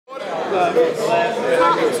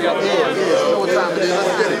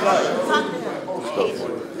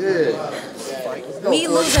Me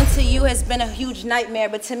losing to you has been a huge nightmare,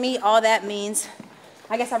 but to me, all that means,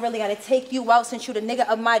 I guess I really gotta take you out since you the nigga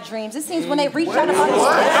of my dreams. It seems when they reached out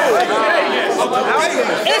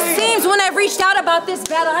about this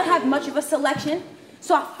battle, I have much of a selection.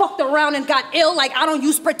 So I fucked around and got ill like I don't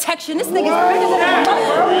use protection. This nigga's bigger than a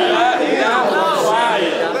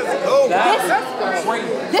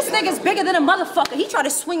motherfucker. This nigga's bigger than a motherfucker. He tried to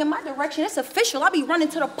swing in my direction. It's official. I be running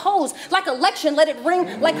to the polls like election. Let it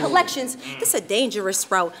ring like collections. This a dangerous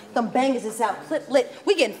route. Them bangers is out, clip lit.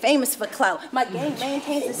 We getting famous for clout. My gang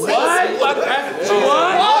maintains the same. What?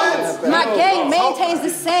 My gang maintains the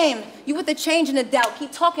same. You with the change and the doubt.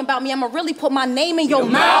 Keep talking about me. I'ma really put my name in your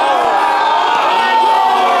mouth.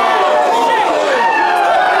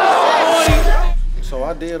 So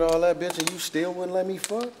I did all that, bitch, and you still wouldn't let me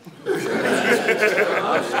fuck?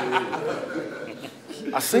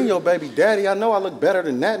 I seen your baby daddy. I know I look better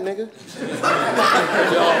than that nigga.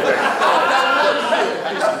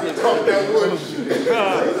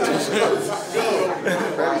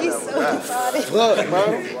 He's so funny. Fuck,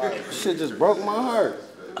 bro. Shit just broke my heart.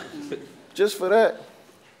 Just for that,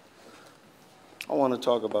 I want to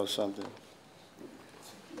talk about something.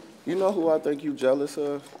 You know who I think you jealous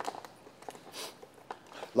of?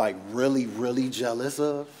 Like really, really jealous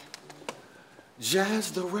of?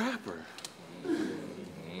 Jazz the rapper.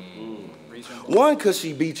 One, cause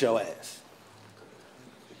she beat your ass.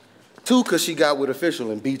 Two, cause she got with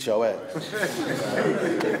Official and beat your ass.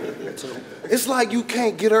 It's like you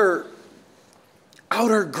can't get her out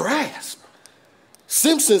her grasp.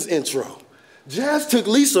 Simpsons intro. Jazz took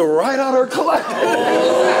Lisa right out her class.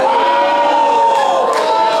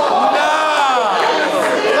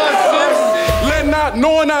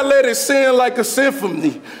 Knowing I let it sing like a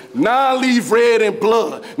symphony. Now I leave red and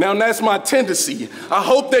blood. Now that's my tendency. I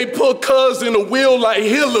hope they put cuz in a wheel like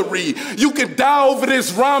Hillary. You can die over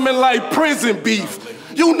this ramen like prison beef.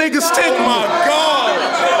 You niggas take my God.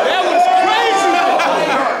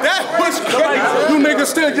 That was crazy. You niggas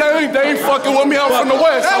still, they ain't fucking with me. I'm from the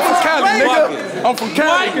West. I'm from Cali, nigga. I'm from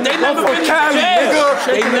Cali. I'm from Cali, nigga.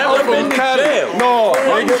 They never been to jail. No,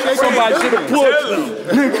 nigga. Somebody should have pushed me.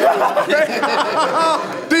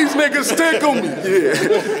 These niggas tickle me. Yeah.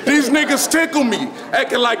 These niggas tickle me.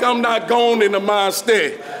 Acting like I'm not gone in the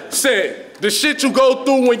mindset. Said. The shit you go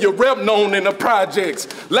through when you're rep known in the projects.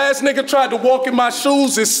 Last nigga tried to walk in my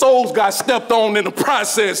shoes, his soles got stepped on in the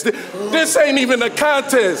process. This ain't even a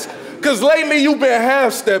contest. Cause lately you been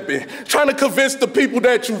half-stepping, trying to convince the people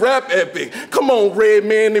that you rap epic. Come on, Red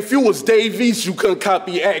Man, if you was Dave East, you couldn't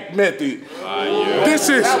copy Act Method. This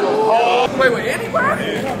is... Wait,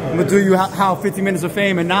 anybody? I'm gonna do you how 50 Minutes of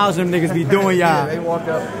Fame and Now's them niggas be doing y'all. They walk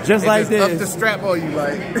up. Just like this. Up the strap on you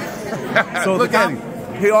like. So look at him.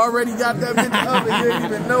 He already got that bitch up and didn't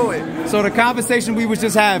even know it. So the conversation we was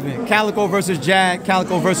just having, Calicoe versus Jag,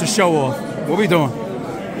 Calicoe versus Showoff. What we doing?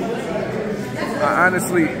 I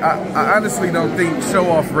honestly don't think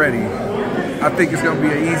Showoff ready. I think it's gonna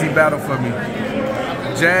be an easy battle for me.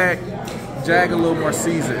 Jag a little more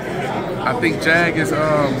seasoned. I think Jag is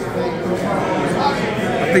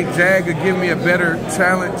could give me a better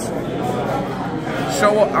challenge.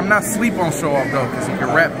 Showoff, I'm not sleep on Showoff though, because he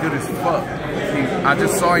can rap good as fuck. I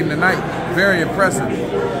just saw him tonight, very impressive.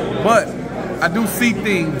 But I do see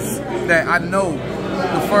things that I know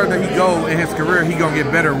the further he go in his career, he gonna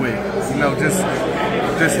get better with. You know, just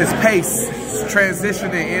his pace,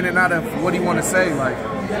 transitioning in and out of what he wanna say, like,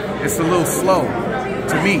 it's a little slow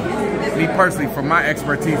to me personally, from my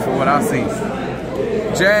expertise, from what I see.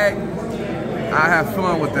 Jag, I have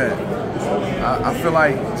fun with that. I feel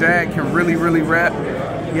like Jag can really, really rap.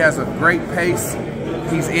 He has a great pace.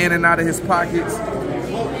 He's in and out of his pockets.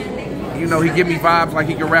 You know, he give me vibes like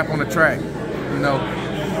he can rap on the track. You know,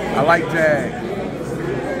 I like Jag.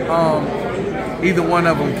 Either one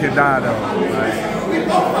of them can die though. Like,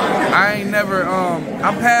 I ain't never,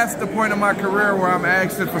 I'm past the point of my career where I'm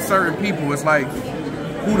asking for certain people. It's like,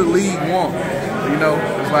 who the league want? You know,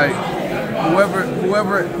 it's like,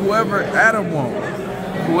 whoever Adam want.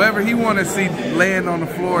 Whoever he want to see laying on the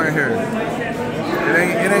floor in here.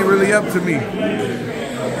 It ain't really up to me.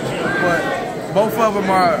 But both of them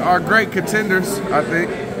are great contenders, I think.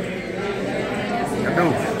 I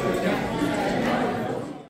do.